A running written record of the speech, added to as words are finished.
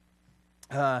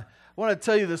I want to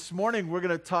tell you this morning we're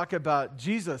going to talk about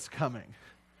Jesus coming.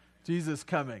 Jesus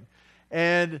coming.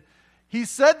 And he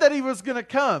said that he was going to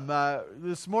come.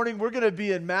 This morning we're going to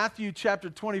be in Matthew chapter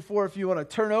 24 if you want to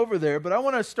turn over there. But I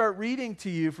want to start reading to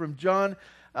you from John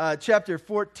chapter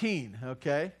 14,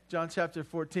 okay? John chapter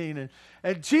 14.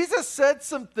 And Jesus said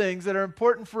some things that are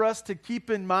important for us to keep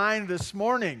in mind this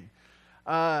morning.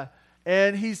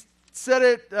 And he's said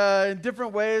it in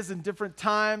different ways and different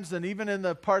times, and even in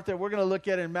the part that we're going to look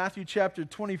at in Matthew chapter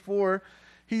 24,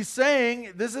 he's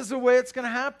saying, this is the way it's going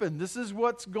to happen. This is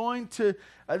what's going to,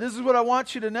 this is what I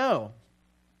want you to know.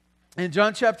 In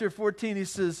John chapter 14, he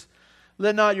says,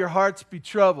 let not your hearts be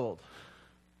troubled.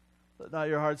 Let not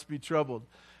your hearts be troubled.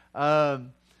 That's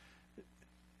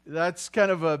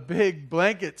kind of a big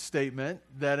blanket statement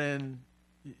that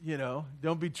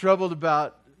don't be troubled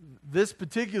about this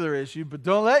particular issue, but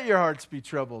don't let your hearts be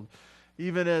troubled.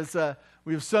 Even as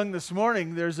we've sung this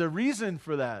morning, there's a reason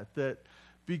for that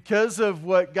because of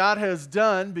what God has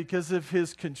done, because of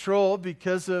his control,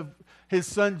 because of his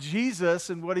son Jesus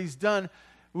and what he's done,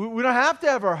 we don't have to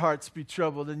have our hearts be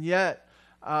troubled, and yet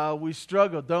we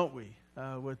struggle, don't we,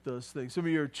 with those things. Some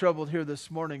of you are troubled here this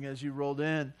morning as you rolled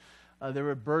in. There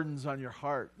were burdens on your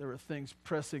heart. There were things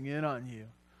pressing in on you.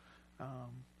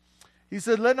 He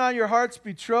said, let not your hearts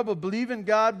be troubled. Believe in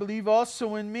God, believe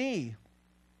also in me.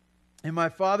 In my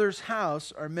Father's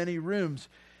house are many rooms.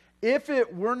 If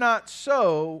it were not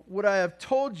so, would I have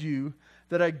told you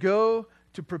that I go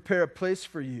to prepare a place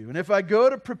for you? And if I go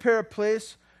to prepare a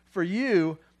place for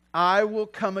you, I will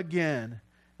come again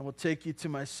and will take you to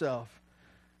myself,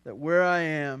 that where I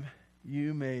am,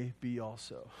 you may be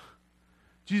also.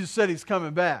 Jesus said he's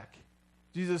coming back.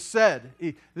 Jesus said,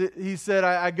 he said,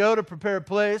 I go to prepare a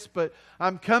place, but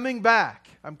I'm coming back.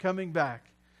 I'm coming back.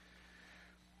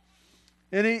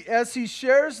 And as he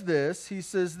shares this, he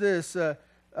says this,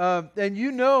 and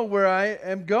you know where I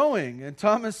am going. And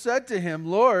Thomas said to him,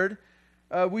 Lord,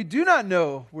 we do not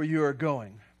know where you are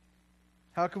going.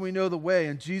 How can we know the way?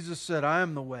 And Jesus said, I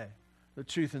am the way, the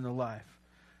truth, and the life.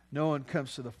 No one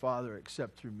comes to the Father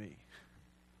except through me.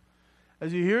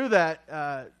 As you hear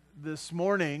that this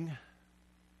morning,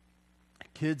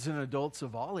 kids and adults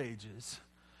of all ages,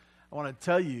 I want to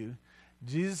tell you,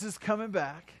 Jesus is coming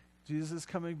back. Jesus is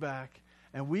coming back,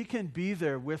 and we can be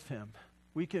there with him.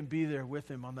 We can be there with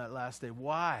him on that last day.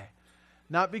 Why?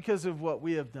 Not because of what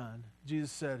we have done.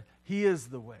 Jesus said, he is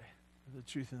the way, the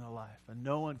truth, and the life, and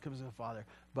no one comes to the Father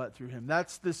but through him.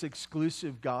 That's this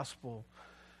exclusive gospel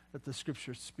that the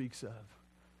Scripture speaks of,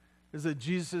 is that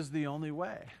Jesus is the only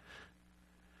way.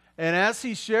 And as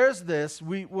he shares this,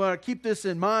 we want to keep this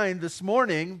in mind this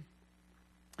morning,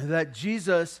 that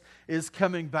Jesus is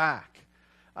coming back.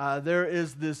 There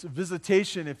is this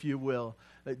visitation, if you will,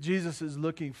 that Jesus is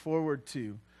looking forward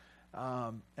to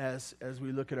as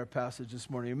we look at our passage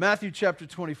this morning. In Matthew chapter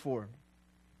 24,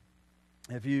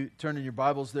 if you turn in your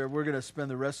Bibles there, we're going to spend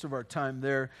the rest of our time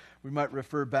there. We might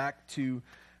refer back to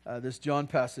this John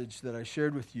passage that I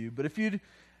shared with you. But if you'd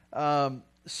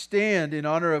stand in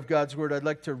honor of God's Word, I'd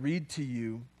like to read to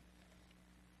you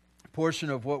a portion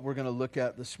of what we're going to look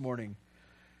at this morning.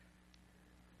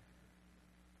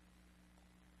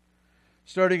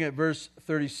 Starting at verse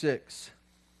 36.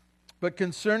 But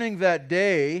concerning that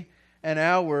day and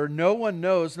hour, no one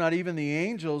knows, not even the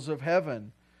angels of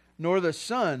heaven, nor the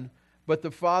Son, but the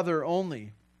Father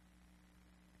only.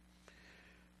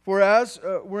 For as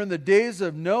were in the days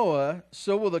of Noah,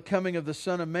 so will the coming of the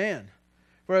Son of Man.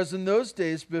 For as in those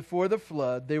days before the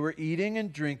flood, they were eating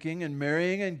and drinking and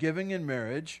marrying and giving in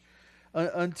marriage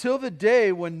until the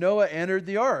day when Noah entered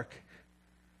the ark.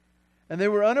 And they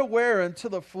were unaware until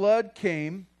the flood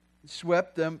came,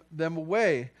 swept them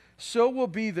away. So will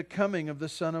be the coming of the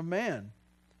Son of Man.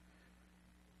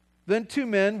 Then 2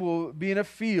 men will be in a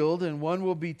field, and one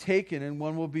will be taken and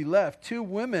one will be left. 2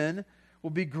 women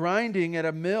will be grinding at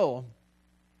a mill.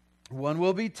 One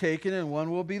will be taken and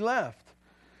one will be left.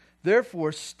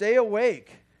 Therefore, stay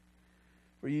awake,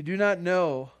 for you do not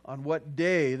know on what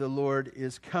day the Lord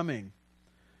is coming.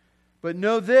 But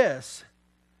know this,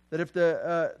 that if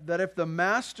the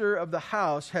master of the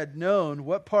house had known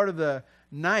what part of the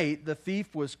night the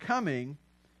thief was coming,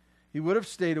 he would have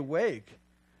stayed awake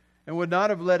and would not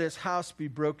have let his house be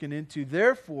broken into.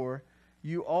 Therefore,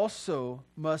 you also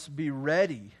must be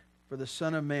ready, for the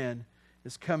Son of Man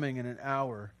is coming in an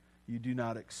hour you do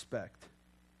not expect.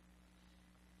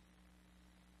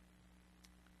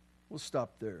 We'll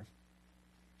stop there.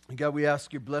 And God, we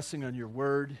ask your blessing on your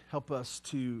word. Help us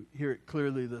to hear it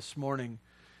clearly this morning,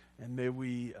 and may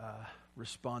we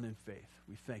respond in faith.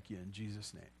 We thank you in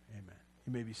Jesus' name. Amen.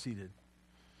 You may be seated.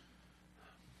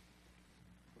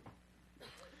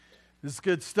 This is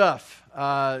good stuff.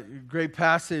 Great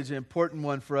passage, important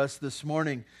one for us this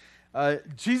morning.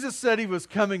 Jesus said he was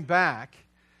coming back,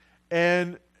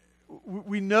 and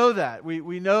we know that.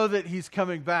 We know that he's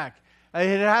coming back.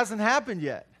 It hasn't happened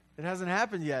yet. It hasn't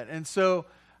happened yet. And so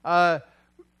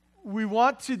we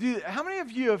want to do... How many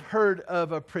of you have heard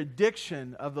of a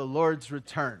prediction of the Lord's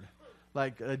return?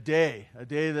 Like a day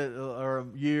that, or a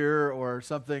year or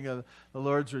something of the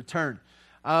Lord's return.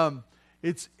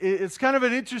 It's kind of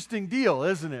an interesting deal,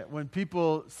 isn't it? When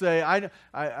people say,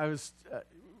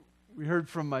 we heard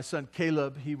from my son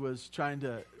Caleb. He was trying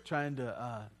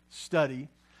to study,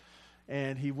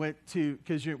 and he went to,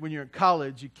 because when you're in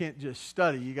college, you can't just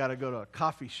study. You got to go to a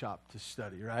coffee shop to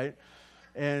study, right?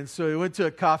 And so he went to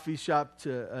a coffee shop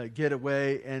to get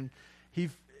away, and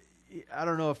I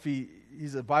don't know if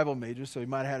he's a Bible major, so he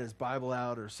might have had his Bible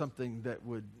out or something that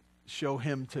would show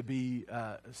him to be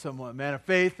somewhat a man of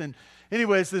faith. And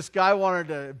anyways, this guy wanted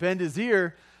to bend his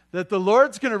ear that the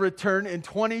Lord's going to return in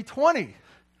 2020.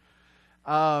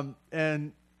 And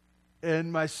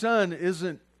my son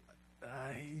isn't,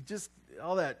 he just,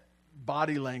 all that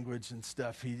body language and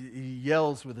stuff, he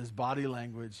yells with his body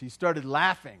language. He started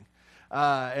laughing.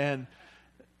 And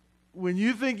when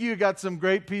you think you got some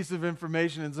great piece of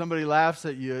information and somebody laughs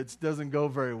at you, it doesn't go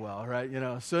very well, right? You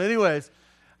know. So anyways,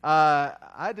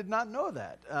 I did not know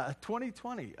that.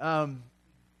 2020.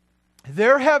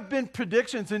 There have been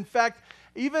predictions. In fact,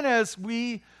 even as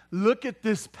we look at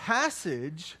this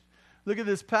passage,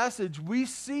 we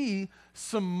see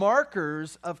some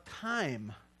markers of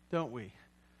time, don't we?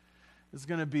 It's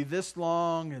going to be this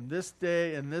long and this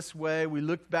day and this way. We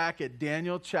look back at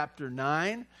Daniel chapter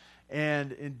 9,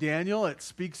 and in Daniel it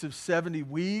speaks of 70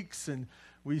 weeks, and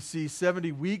we see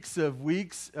 70 weeks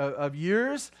of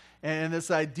years, and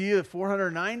this idea of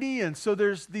 490, and so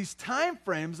there's these time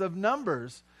frames of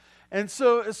numbers. And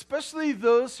so especially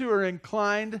those who are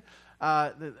inclined,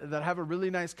 that have a really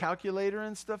nice calculator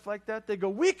and stuff like that, they go,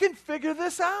 we can figure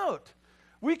this out.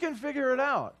 We can figure it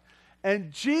out.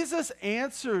 And Jesus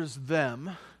answers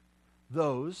them,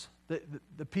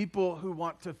 the people who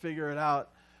want to figure it out,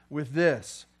 with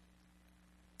this.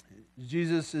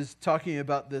 Jesus is talking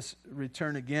about this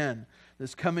return again,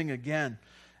 this coming again.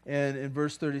 And in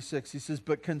verse 36, he says,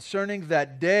 but concerning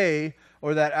that day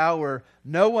or that hour,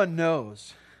 no one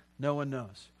knows. No one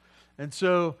knows. And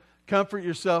so comfort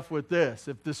yourself with this.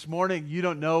 If this morning you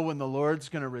don't know when the Lord's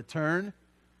going to return,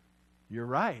 you're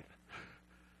right.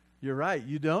 You're right.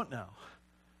 You don't know.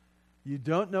 You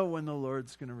don't know when the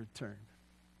Lord's going to return.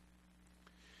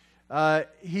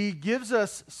 He gives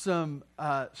us some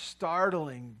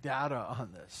startling data on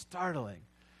this. Startling.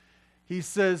 He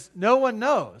says, no one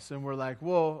knows. And we're like,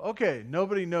 well, okay,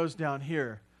 nobody knows down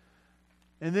here.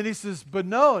 And then he says, but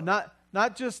no, not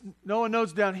just no one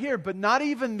knows down here, but not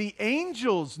even the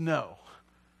angels know.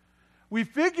 We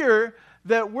figure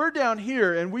that we're down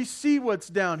here and we see what's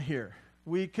down here.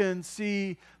 We can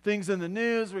see things in the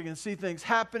news, we can see things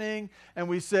happening, and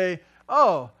we say,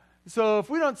 oh, so if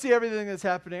we don't see everything that's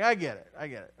happening, I get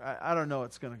it. I don't know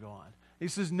what's going to go on. He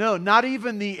says, no, not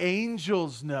even the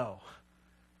angels know,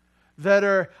 that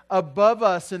are above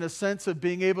us in a sense of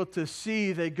being able to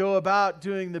see. They go about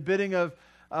doing the bidding of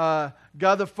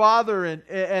God the Father, and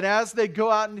as they go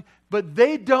out, but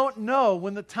they don't know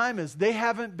when the time is. They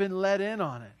haven't been let in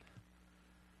on it.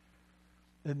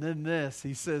 And then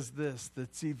he says this,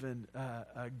 that's even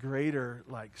a greater,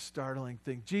 like, startling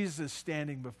thing. Jesus is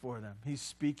standing before them. He's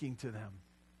speaking to them.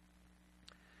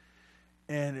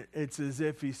 And it's as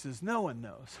if he says, no one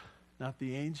knows, not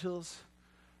the angels,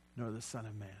 nor the Son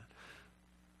of Man.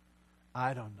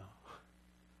 I don't know.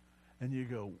 And you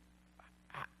go,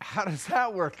 how does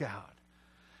that work out?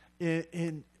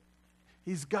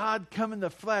 He's God come in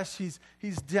the flesh. He's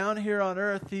down here on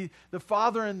earth. The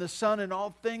Father and the Son and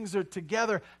all things are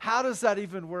together. How does that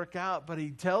even work out? But he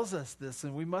tells us this,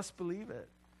 and we must believe it,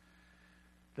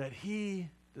 that he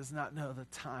does not know the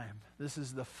time. This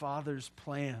is the Father's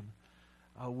plan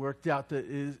worked out that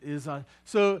is on.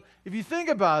 So if you think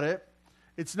about it,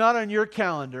 it's not on your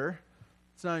calendar.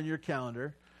 It's not on your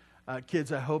calendar.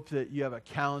 Kids, I hope that you have a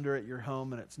calendar at your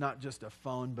home, and it's not just a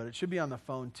phone, but it should be on the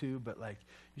phone too. But like,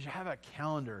 you should have a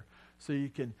calendar so you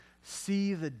can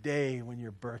see the day when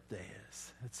your birthday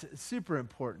is. It's super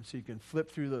important, so you can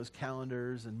flip through those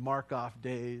calendars and mark off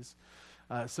days.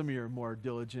 Some of you are more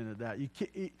diligent at that.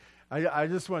 I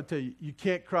just want to tell you, you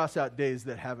can't cross out days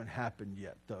that haven't happened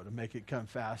yet, though, to make it come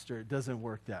faster. It doesn't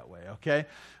work that way, okay?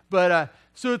 But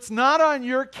so it's not on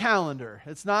your calendar.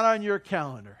 It's not on your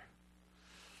calendar.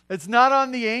 It's not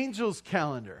on the angel's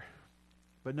calendar.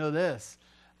 But know this,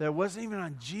 that it wasn't even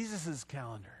on Jesus'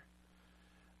 calendar.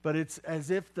 But it's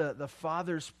as if the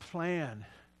Father's plan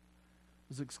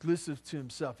was exclusive to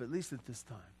himself, at least at this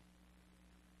time.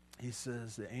 He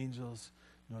says the angels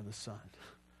nor the Son.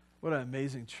 What an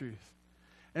amazing truth.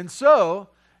 And so,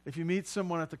 if you meet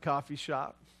someone at the coffee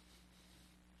shop,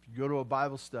 if you go to a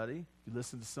Bible study, if you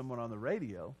listen to someone on the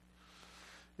radio,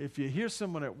 if you hear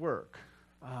someone at work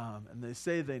and they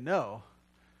say they know,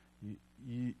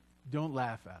 you don't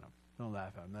laugh at them. Don't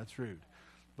laugh at them. That's rude.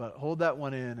 But hold that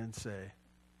one in and say,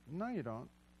 no, you don't.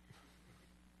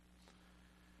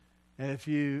 And if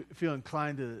you feel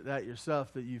inclined to that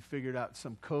yourself, that you've figured out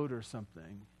some code or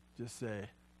something, just say,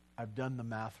 I've done the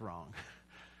math wrong.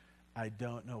 I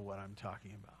don't know what I'm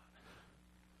talking about.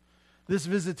 This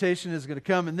visitation is going to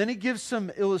come. And then he gives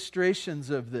some illustrations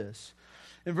of this.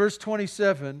 In verse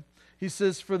 27, he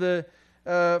says, for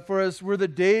us were the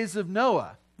days of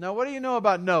Noah. Now, what do you know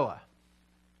about Noah?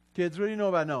 Kids, what do you know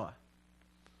about Noah?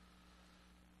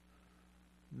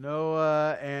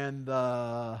 Noah and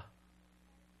the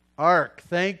ark.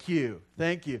 Thank you.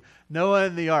 Thank you. Noah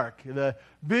and the ark. The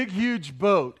big, huge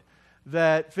boat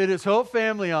that fit his whole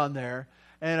family on there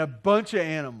and a bunch of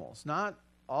animals. Not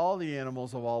all the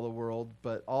animals of all the world,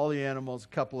 but all the animals, a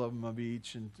couple of them of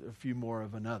each and a few more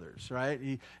of another's, right?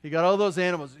 He got all those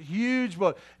animals. Huge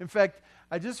boat. In fact,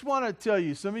 I just want to tell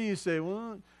you, some of you say,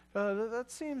 well,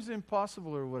 that seems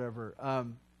impossible or whatever.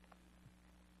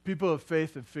 People of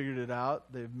faith have figured it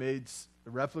out. They've made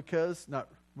replicas.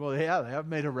 They have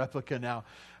made a replica now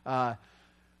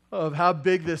of how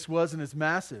big this was, and it's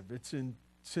massive. It's in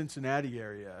Cincinnati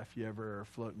area, if you ever are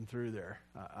floating through there.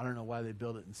 I don't know why they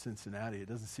built it in Cincinnati. It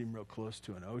doesn't seem real close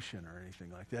to an ocean or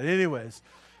anything like that. Anyways,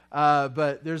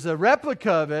 but there's a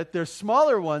replica of it. There's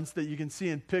smaller ones that you can see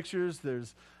in pictures.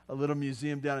 There's a little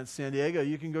museum down in San Diego.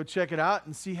 You can go check it out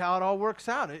and see how it all works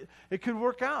out. It could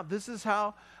work out. This is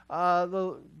how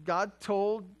God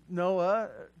told Noah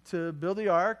to build the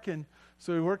ark, and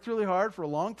so he worked really hard for a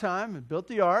long time and built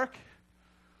the ark.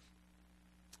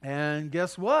 And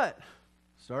guess what?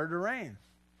 Started to rain.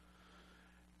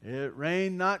 It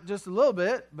rained not just a little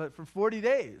bit, but for 40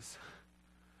 days.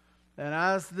 And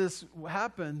as this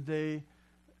happened, him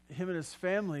and his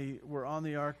family were on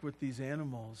the ark with these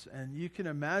animals. And you can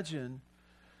imagine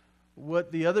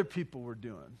what the other people were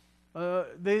doing.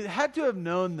 They had to have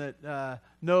known that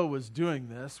Noah was doing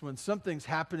this. When something's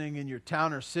happening in your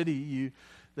town or city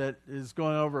that is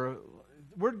going over,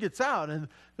 word gets out. And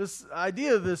this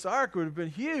idea of this ark would have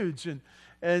been huge.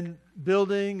 And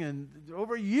building, and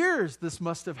over years this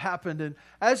must have happened. And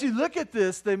as you look at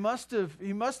this, he must have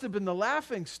been the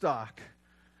laughing stock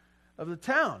of the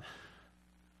town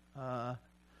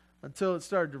until it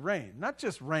started to rain. Not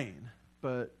just rain,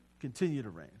 but continue to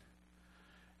rain.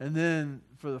 And then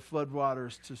for the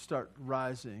floodwaters to start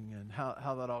rising, and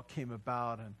how that all came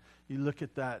about. And you look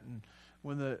at that, and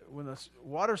when the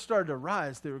water started to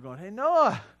rise, they were going, hey,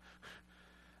 Noah,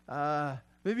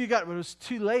 maybe but it was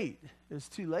too late. It was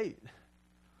too late.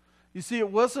 You see, it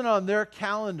wasn't on their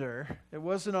calendar. It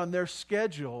wasn't on their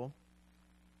schedule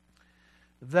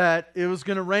that it was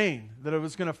going to rain, that it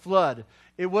was going to flood.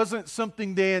 It wasn't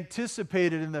something they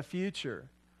anticipated in the future.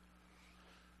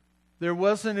 There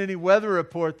wasn't any weather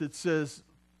report that says,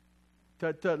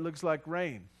 tut, looks like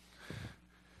rain.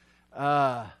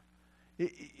 There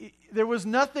was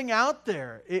nothing out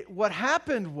there. What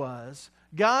happened was,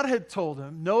 God had told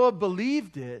him, Noah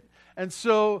believed it, and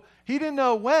so he didn't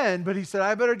know when, but he said,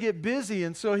 I better get busy,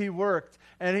 and so he worked.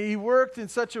 And he worked in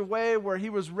such a way where he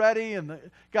was ready, and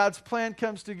God's plan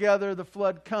comes together, the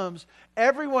flood comes.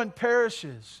 Everyone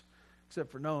perishes,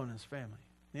 except for Noah and his family,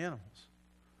 the animals.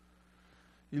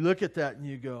 You look at that and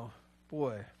you go,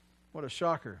 boy, what a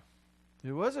shocker.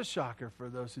 It was a shocker for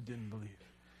those who didn't believe.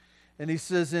 And he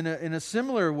says in a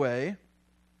similar way,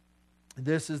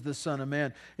 this is the Son of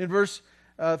Man. In verse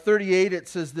 38 it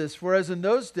says this, for as in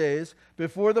those days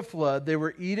before the flood, they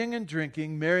were eating and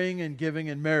drinking, marrying and giving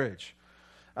in marriage.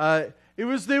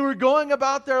 They were going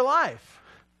about their life.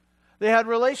 They had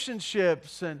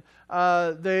relationships, and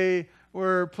they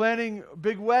were planning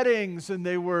big weddings, and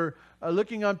they were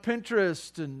looking on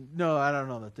Pinterest. And no, I don't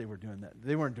know that they were doing that.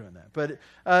 They weren't doing that.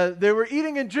 But they were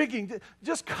eating and drinking,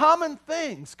 just common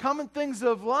things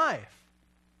of life.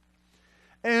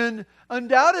 And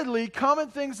undoubtedly, common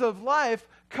things of life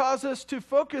cause us to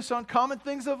focus on common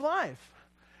things of life.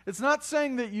 It's not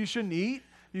saying that you shouldn't eat,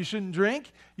 you shouldn't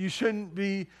drink, you shouldn't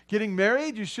be getting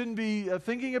married, you shouldn't be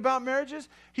thinking about marriages.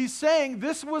 He's saying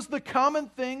this was the common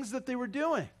things that they were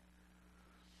doing.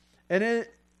 And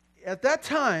at that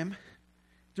time,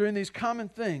 during these common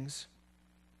things,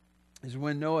 is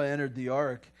when Noah entered the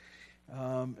ark.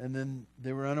 And then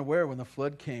they were unaware when the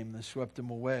flood came that swept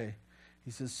them away.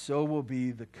 He says, so will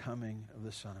be the coming of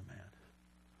the Son of Man.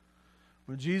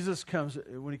 When Jesus comes,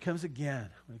 when he comes again,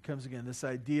 this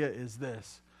idea is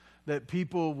this, that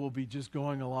people will be just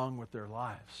going along with their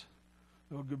lives.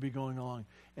 They'll be going along.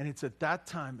 And it's at that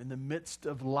time, in the midst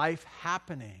of life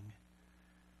happening,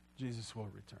 Jesus will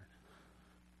return.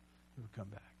 He will come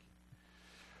back.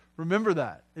 Remember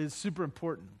that. It's super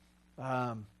important.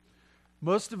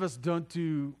 Most of us don't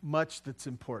do much that's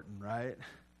important, right?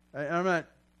 I'm not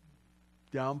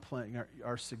downplaying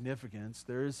our significance.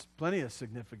 There is plenty of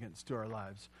significance to our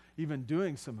lives, even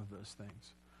doing some of those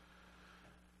things.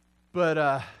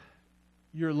 But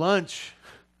your lunch,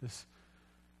 this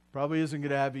probably isn't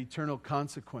going to have eternal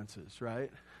consequences,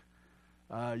 right?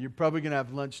 You're probably going to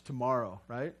have lunch tomorrow,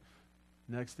 right?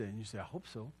 Next day, and you say, I hope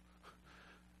so.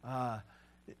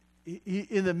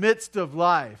 In the midst of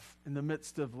life,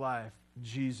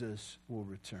 Jesus will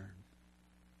return.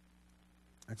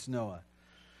 That's Noah.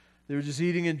 They were just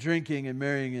eating and drinking and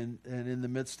marrying, and in the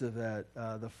midst of that,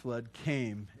 the flood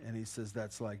came, and he says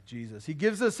that's like Jesus. He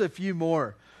gives us a few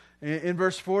more. In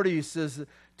verse 40, he says,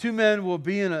 2 men will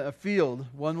be in a field,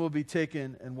 one will be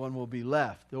taken and one will be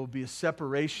left. There will be a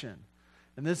separation.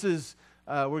 And this is,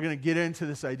 we're going to get into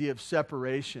this idea of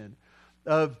separation,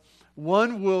 of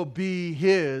one will be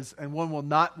his and one will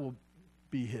not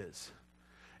be his.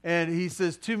 And he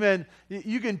says 2 men,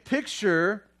 you can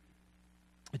picture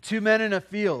 2 men in a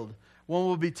field. One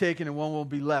will be taken and one will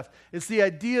be left. It's the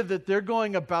idea that they're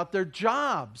going about their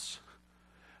jobs.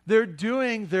 They're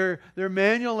doing their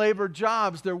manual labor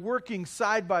jobs. They're working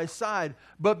side by side.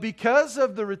 But because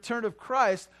of the return of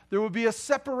Christ, there will be a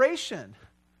separation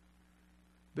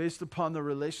based upon the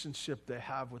relationship they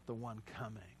have with the one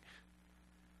coming.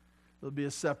 There'll be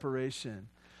a separation.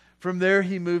 From there,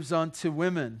 he moves on to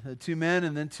women, 2 men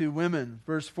and then 2 women.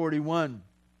 Verse 41.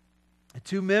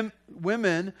 2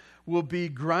 women will be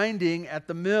grinding at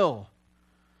the mill,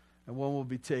 and one will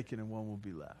be taken and one will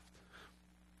be left.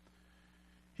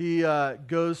 He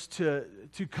goes to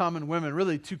 2 common women,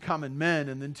 really 2 common men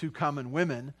and then 2 common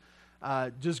women,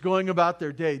 just going about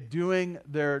their day, doing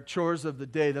their chores of the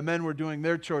day. The men were doing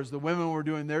their chores. The women were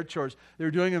doing their chores. They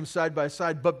were doing them side by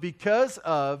side. But because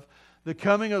of the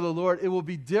coming of the Lord, it will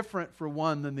be different for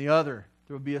one than the other.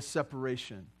 There will be a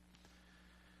separation.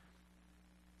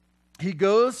 He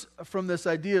goes from this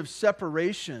idea of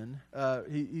separation,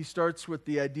 he starts with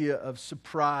the idea of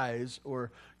surprise,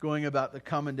 or going about the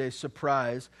common day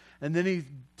surprise, and then he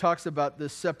talks about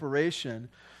this separation,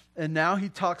 and now he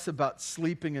talks about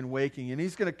sleeping and waking, and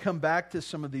he's going to come back to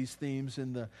some of these themes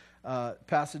in the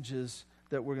passages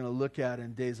that we're going to look at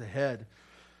in days ahead.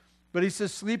 But he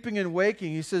says sleeping and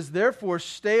waking, he says, therefore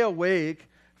stay awake,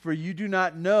 for you do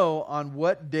not know on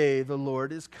what day the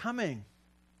Lord is coming.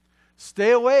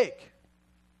 Stay awake.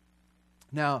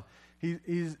 Now,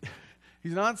 he's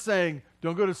not saying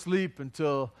don't go to sleep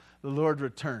until the Lord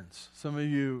returns. Some of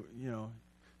you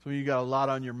got a lot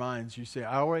on your minds. You say,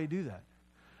 I already do that.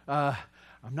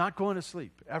 I'm not going to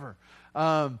sleep, ever.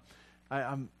 I'm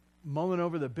mulling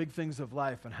over the big things of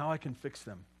life and how I can fix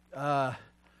them.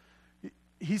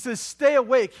 He says, stay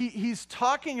awake. He's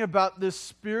talking about this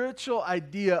spiritual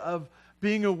idea of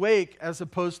being awake as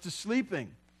opposed to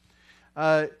sleeping.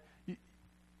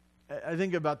 I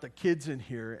think about the kids in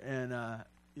here,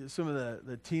 and some of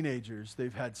the teenagers,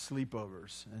 they've had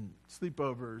sleepovers. And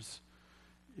sleepovers,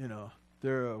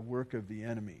 they're a work of the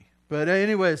enemy. But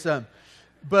anyways, you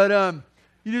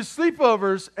do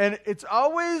sleepovers, and it's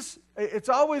always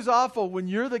awful when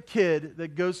you're the kid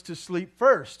that goes to sleep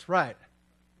first, right?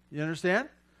 You understand?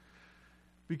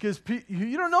 Because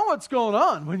you don't know what's going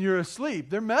on when you're asleep.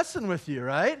 They're messing with you,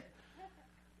 right?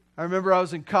 I remember I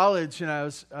was in college and I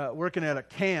was working at a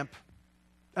camp,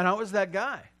 and I was that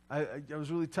guy. I was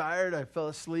really tired. I fell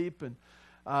asleep, and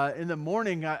in the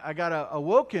morning I got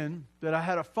awoken that I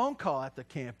had a phone call at the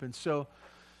camp. And so,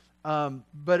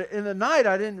 but in the night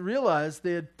I didn't realize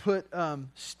they had put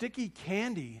sticky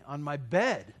candy on my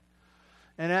bed.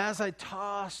 And as I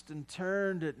tossed and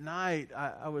turned at night,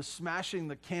 I was smashing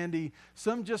the candy,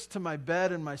 some just to my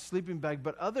bed and my sleeping bag,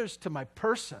 but others to my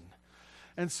person.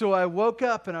 And so I woke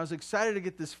up and I was excited to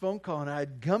get this phone call, and I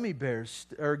had gummy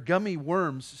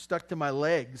worms stuck to my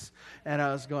legs, and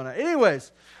I was going,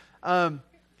 anyways,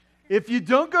 if you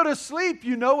don't go to sleep,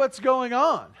 you know what's going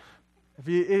on.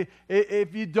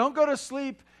 If you don't go to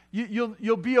sleep,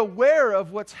 you'll be aware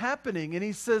of what's happening. And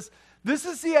he says, this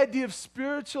is the idea of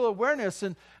spiritual awareness.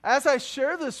 And as I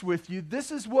share this with you,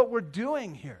 this is what we're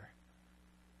doing here.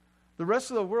 The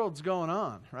rest of the world's going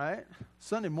on, right?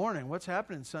 Sunday morning, what's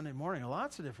happening Sunday morning?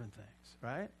 Lots of different things,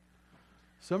 right?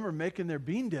 Some are making their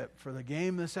bean dip for the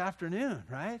game this afternoon,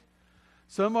 right?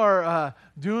 Some are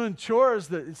doing chores,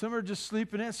 some are just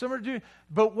sleeping in, some are doing,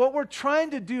 but what we're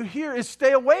trying to do here is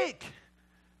stay awake.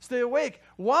 Stay awake.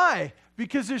 Why?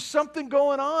 Because there's something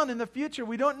going on in the future.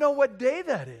 We don't know what day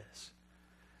that is.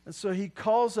 And so he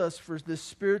calls us for this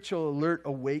spiritual alert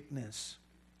awakeness.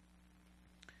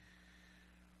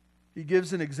 He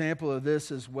gives an example of this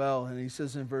as well, and he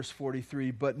says in verse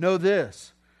 43, "But know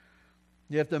this,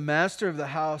 if the master of the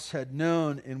house had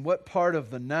known in what part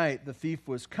of the night the thief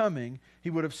was coming, he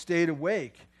would have stayed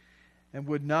awake and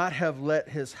would not have let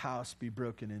his house be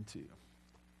broken into."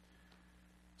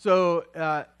 So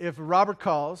if Robert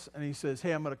calls and he says,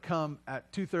 "Hey, I'm going to come at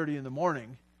 2:30 in the morning,"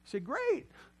 you say, "Great,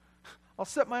 I'll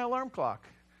set my alarm clock.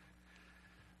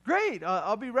 Great,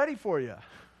 I'll be ready for you.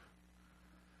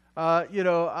 I'll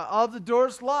have the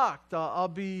doors locked. I'll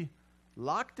be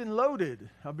locked and loaded.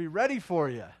 I'll be ready for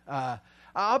you.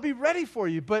 I'll be ready for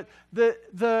you." But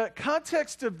the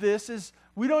context of this is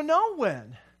we don't know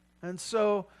when. And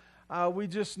so we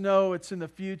just know it's in the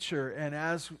future. And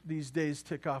as these days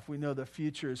tick off, we know the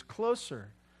future is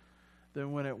closer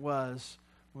than when it was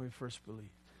when we first believed.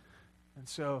 And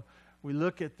so we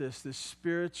look at this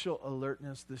spiritual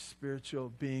alertness, this spiritual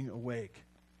being awake.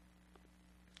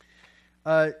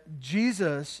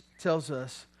 Jesus tells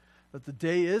us that the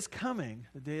day is coming.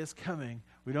 The day is coming.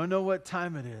 We don't know what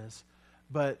time it is,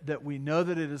 but that we know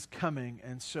that it is coming,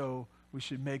 and so we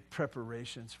should make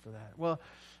preparations for that. Well,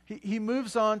 he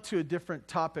moves on to a different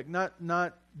topic,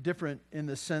 not different in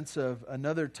the sense of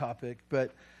another topic,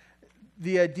 but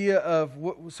the idea of,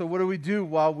 what do we do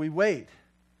while we wait?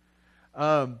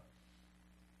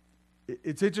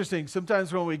 It's interesting.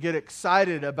 Sometimes when we get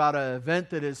excited about an event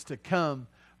that is to come,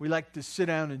 we like to sit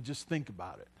down and just think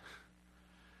about it.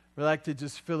 We like to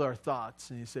just fill our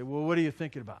thoughts. And you say, "Well, what are you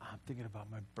thinking about?" "I'm thinking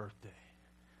about my birthday.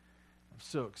 I'm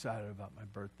so excited about my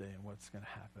birthday and what's going to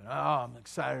happen. Oh, I'm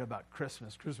excited about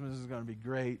Christmas. Christmas is going to be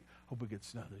great. Hope we get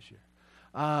snow this year."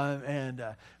 And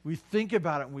we think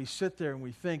about it, and we sit there and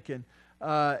we think. And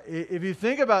if you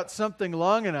think about something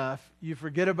long enough, you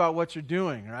forget about what you're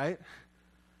doing, right?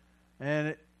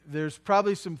 And there's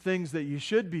probably some things that you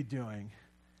should be doing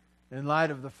in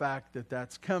light of the fact that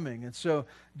that's coming. And so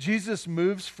Jesus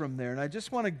moves from there. And I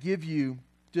just want to give you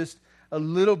just a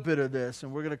little bit of this,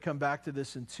 and we're going to come back to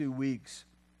this in 2 weeks.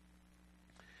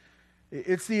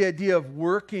 It's the idea of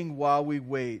working while we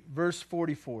wait. Verse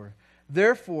 44,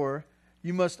 "Therefore,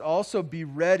 you must also be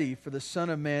ready, for the Son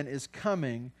of Man is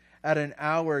coming at an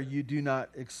hour you do not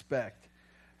expect."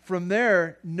 From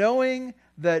there, knowing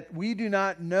that we do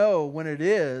not know when it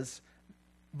is,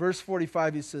 verse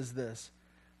 45, he says this,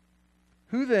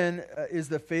 "Who then is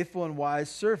the faithful and wise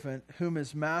servant whom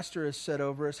his master has set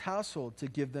over his household to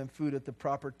give them food at the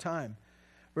proper time?"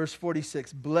 Verse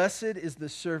 46, "Blessed is the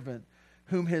servant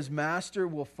whom his master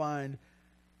will find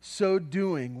so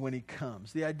doing when he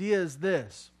comes." The idea is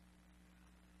this,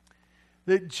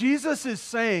 that Jesus is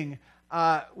saying,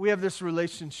 we have this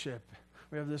relationship.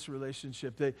 We have this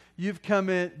relationship that you've come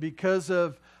in because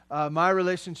of my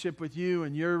relationship with you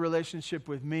and your relationship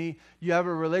with me. You have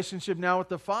a relationship now with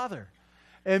the Father.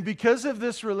 And because of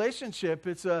this relationship,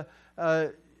 it's a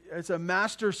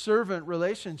master-servant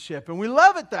relationship. And we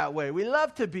love it that way. We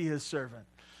love to be his servant.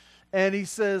 And he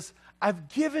says, "I've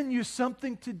given you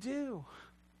something to do.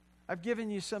 I've given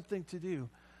you something to do.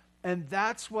 And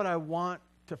that's what I want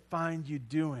to find you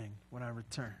doing when I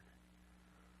return."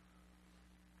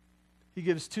 He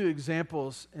gives 2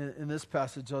 examples in this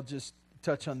passage. I'll just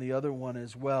touch on the other one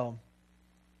as well.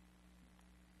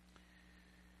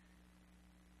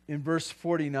 In verse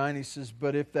 49, he says,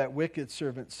 "But if that wicked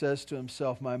servant says to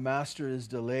himself, 'My master is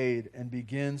delayed,' and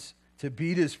begins to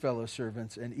beat his fellow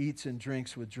servants and eats and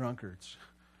drinks with drunkards."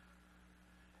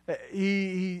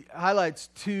 He highlights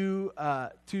two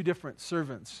different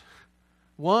servants.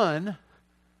 One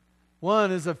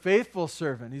is a faithful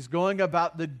servant. He's going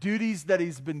about the duties that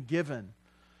he's been given.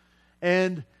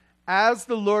 And as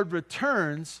the Lord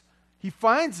returns, he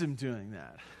finds him doing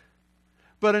that.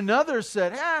 But another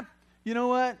said, "You know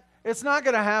what? It's not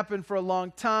going to happen for a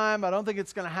long time. I don't think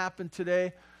it's going to happen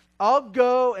today. I'll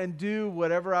go and do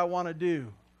whatever I want to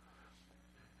do."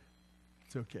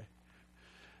 It's okay.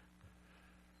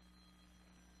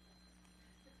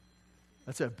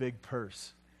 That's a big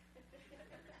purse.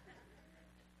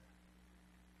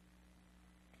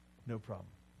 No problem.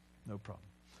 No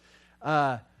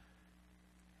problem.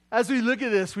 As we look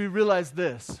at this, we realize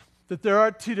this, that there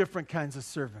are 2 different kinds of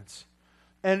servants.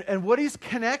 And what he's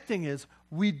connecting is,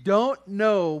 we don't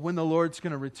know when the Lord's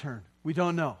going to return. We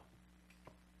don't know.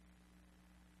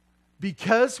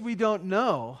 Because we don't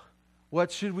know,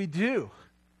 what should we do?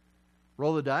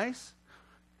 Roll the dice?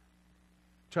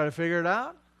 Try to figure it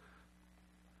out?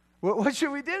 What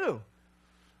should we do?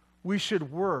 We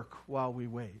should work while we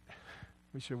wait.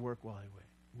 We should work while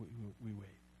we wait.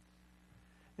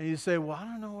 And you say, well, I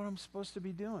don't know what I'm supposed to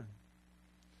be doing.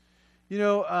 You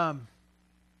know,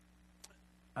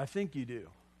 I think you do.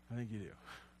 I think you do.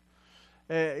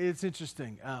 It's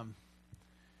interesting.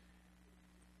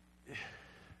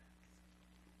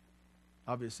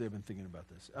 Obviously, I've been thinking about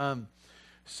this. I'm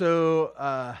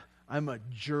a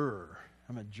juror.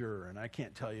 And I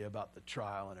can't tell you about the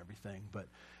trial and everything, but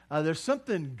there's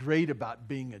something great about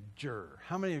being a juror.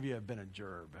 How many of you have been a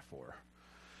juror before?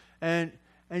 And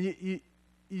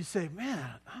you say, man,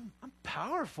 I'm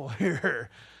powerful here.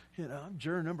 You know, I'm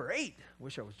juror number 8.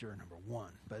 Wish I was juror number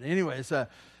 1. But anyways,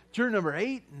 juror number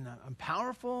 8, and I'm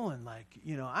powerful, and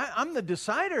I'm the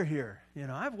decider here. You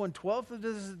know, I've 1/12 of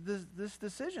this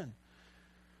decision.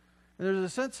 And there's a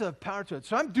sense of power to it.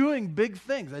 So I'm doing big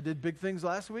things. I did big things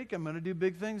last week. I'm going to do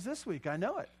big things this week. I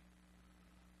know it.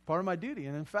 Part of my duty.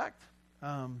 And in fact,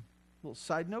 little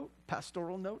side note,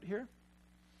 pastoral note here.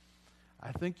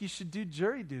 I think you should do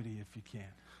jury duty if you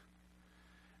can.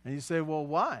 And you say, well,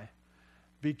 why?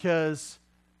 Because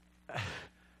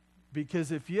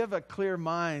if you have a clear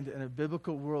mind and a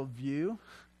biblical worldview,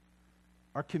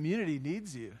 our community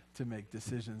needs you to make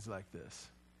decisions like this.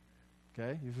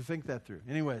 Okay? If you think that through.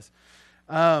 Anyways,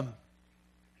 what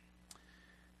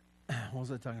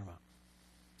was I talking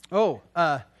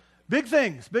about? Big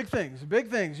things.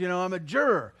 You know, I'm a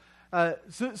juror.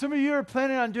 So some of you are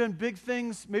planning on doing big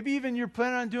things. Maybe even you're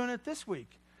planning on doing it this week.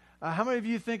 How many of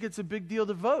you think it's a big deal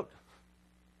to vote?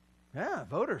 Yeah,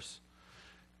 voters.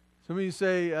 Some of you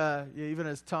say, even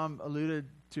as Tom alluded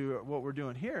to what we're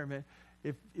doing here, man,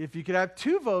 if you could have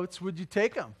 2 votes, would you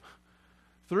take them?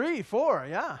 3, 4,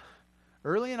 yeah.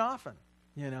 Early and often.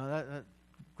 You know, that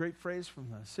great phrase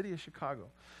from the city of Chicago.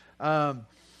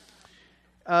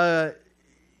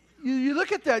 You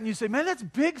look at that and you say, man, that's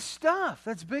big stuff.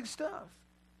 That's big stuff.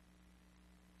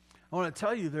 I want to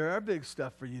tell you there are big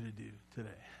stuff for you to do today.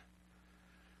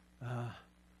 How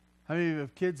many of you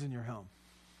have kids in your home?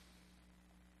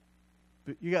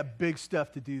 But you got big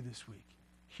stuff to do this week.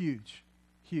 Huge.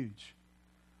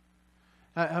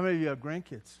 How many of you have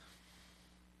grandkids?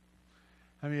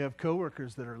 How many of you have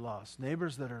coworkers that are lost,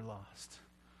 neighbors that are lost?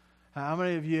 How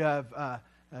many of you have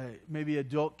maybe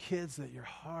adult kids that your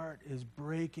heart is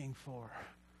breaking for,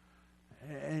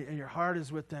 and your heart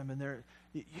is with them, and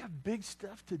you have big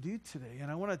stuff to do today.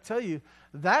 And I want to tell you,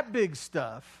 that big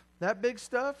stuff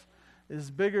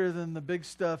is bigger than the big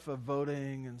stuff of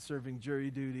voting and serving jury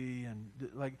duty, and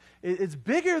it's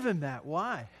bigger than that.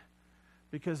 Why?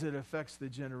 Because it affects the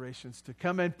generations to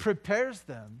come and prepares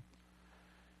them,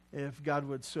 if God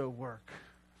would so work,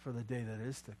 for the day that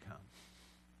is to come.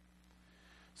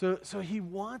 So he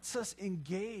wants us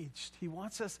engaged. He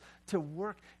wants us to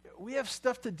work. We have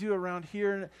stuff to do around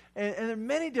here, and there are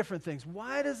many different things.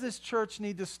 Why does this church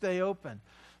need to stay open?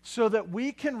 So that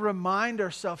we can remind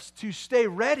ourselves to stay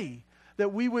ready,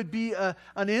 that we would be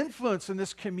an influence in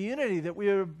this community, that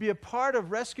we would be a part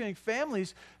of rescuing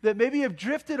families that maybe have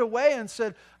drifted away and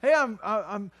said, hey,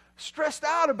 I'm stressed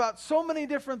out about so many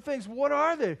different things. What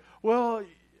are they? Well,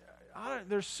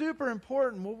 they're super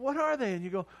important. Well, what are they? And you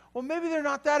go, well, maybe they're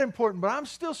not that important, but I'm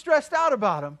still stressed out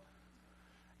about them.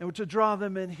 And to draw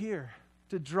them in here,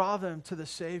 to draw them to the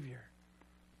Savior,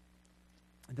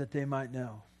 that they might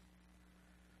know.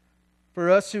 For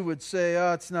us who would say,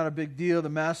 oh, it's not a big deal, the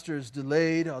master is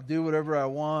delayed, I'll do whatever I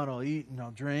want, I'll eat and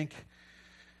I'll drink,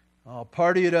 I'll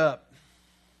party it up.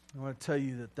 I want to tell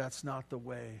you that that's not the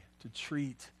way to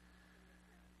treat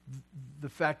the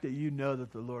fact that you know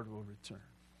that the Lord will return.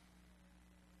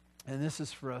 And this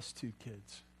is for us too,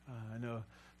 kids. I know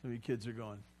some of you kids are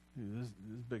going, this is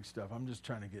big stuff. I'm just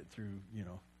trying to get through,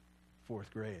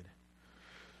 4th grade.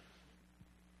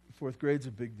 4th grade's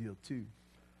a big deal too.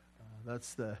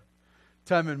 That's the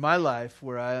time in my life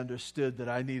where I understood that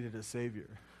I needed a Savior,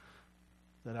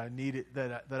 that I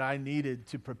needed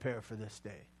to prepare for this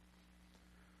day.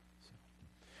 So,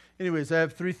 anyways, I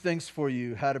have 3 things for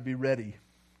you how to be ready.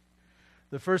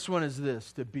 The first one is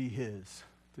this: to be His,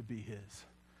 to be His.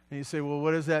 And you say, well,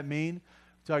 what does that mean?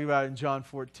 We're talking about it in John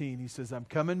 14. He says, I'm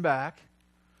coming back.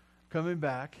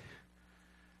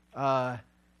 I've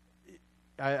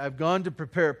gone to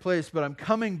prepare a place, but I'm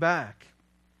coming back.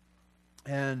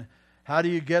 And how do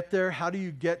you get there? How do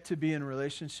you get to be in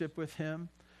relationship with Him?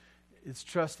 It's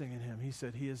trusting in Him. He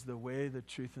said He is the way, the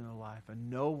truth, and the life. And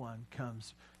no one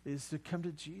is to come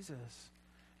to Jesus.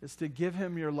 It's to give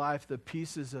Him your life, the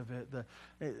pieces of it,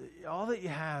 all that you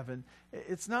have. And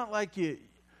it's not like you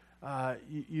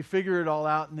figure it all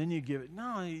out and then you give it.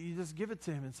 No, you just give it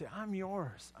to Him and say, I'm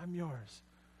yours. I'm yours.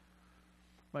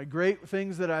 my great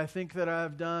things that I think that I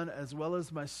have done, as well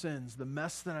as my sins, the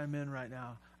mess that I'm in right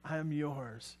now, I am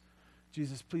yours.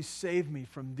 Jesus, please save me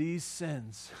from these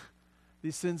sins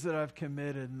that I've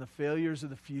committed and the failures of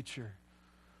the future.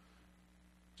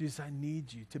 Jesus, I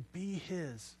need you to be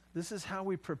his. This is how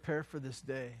we prepare for this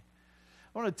day.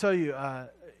 I want to tell you,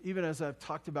 even as I've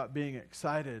talked about being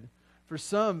excited, for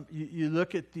some, you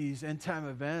look at these end-time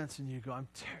events and you go, I'm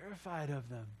terrified of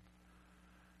them.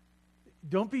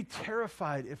 Don't be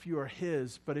terrified if you are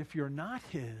his, but if you're not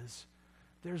his,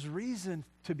 there's reason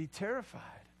to be terrified.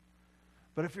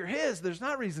 But if you're his, there's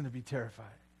not reason to be terrified.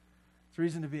 It's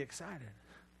reason to be excited.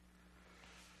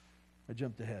 I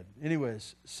jumped ahead.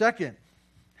 Anyways, second,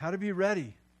 how to be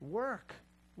ready. Work.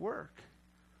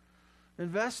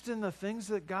 Invest in the things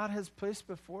that God has placed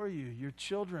before you, your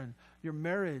children, your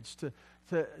marriage, to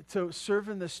serve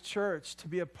in this church, to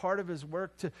be a part of his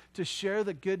work, to share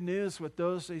the good news with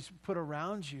those he's put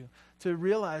around you, to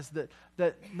realize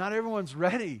that not everyone's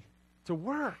ready to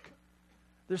work.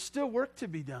 There's still work to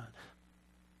be done.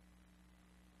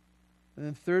 And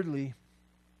then thirdly,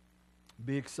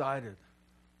 be excited.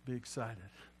 Be excited.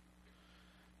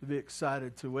 To be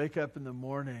excited to wake up in the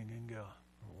morning and go,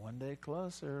 one day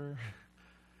closer,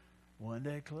 one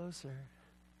day closer.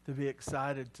 To be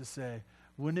excited to say,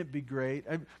 wouldn't it be great?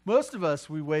 Most of us,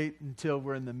 we wait until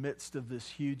we're in the midst of this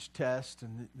huge test,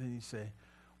 and then you say,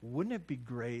 wouldn't it be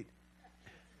great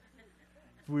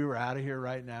if we were out of here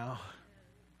right now?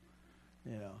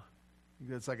 You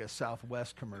know, it's like a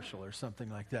Southwest commercial or something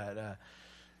like that.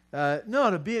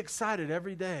 No, to be excited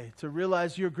every day, to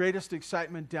realize your greatest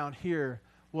excitement down here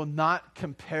will not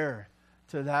compare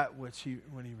to that which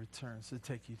when he returns, to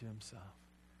take you to himself.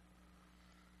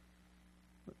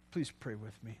 Please pray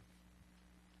with me.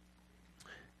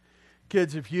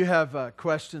 Kids, if you have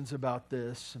questions about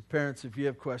this, and parents, if you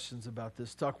have questions about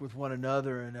this, talk with one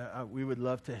another, and we would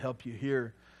love to help you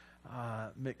here.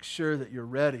 Make sure that you're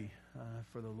ready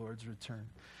for the Lord's return.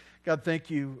 God, thank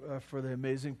you for the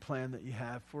amazing plan that you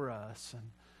have for us. And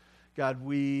God,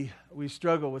 we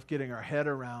struggle with getting our head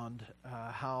around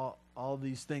how all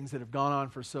these things that have gone on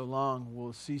for so long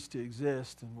will cease to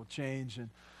exist and will change, and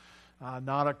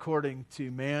not according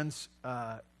to man's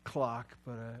clock,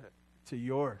 but to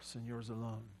yours and yours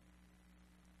alone.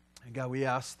 And God, we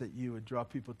ask that you would draw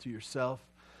people to yourself,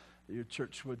 that your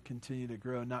church would continue to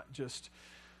grow, not just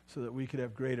so that we could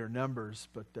have greater numbers,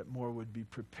 but that more would be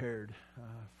prepared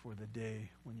for the day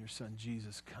when your son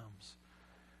Jesus comes.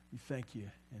 We thank you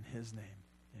in his name.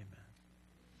 Amen.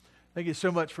 Thank you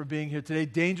so much for being here today.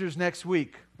 Dangers next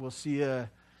week. We'll see you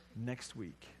next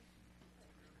week.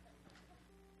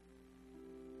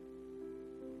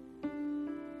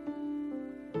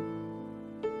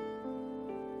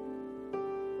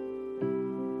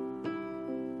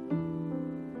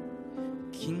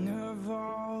 King of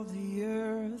all the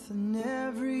earth and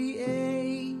every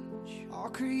age, all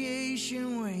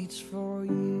creation waits for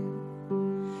you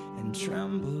and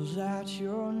trembles at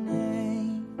your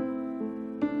name.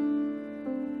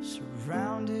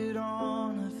 Surrounded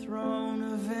on a throne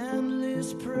of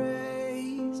endless praise.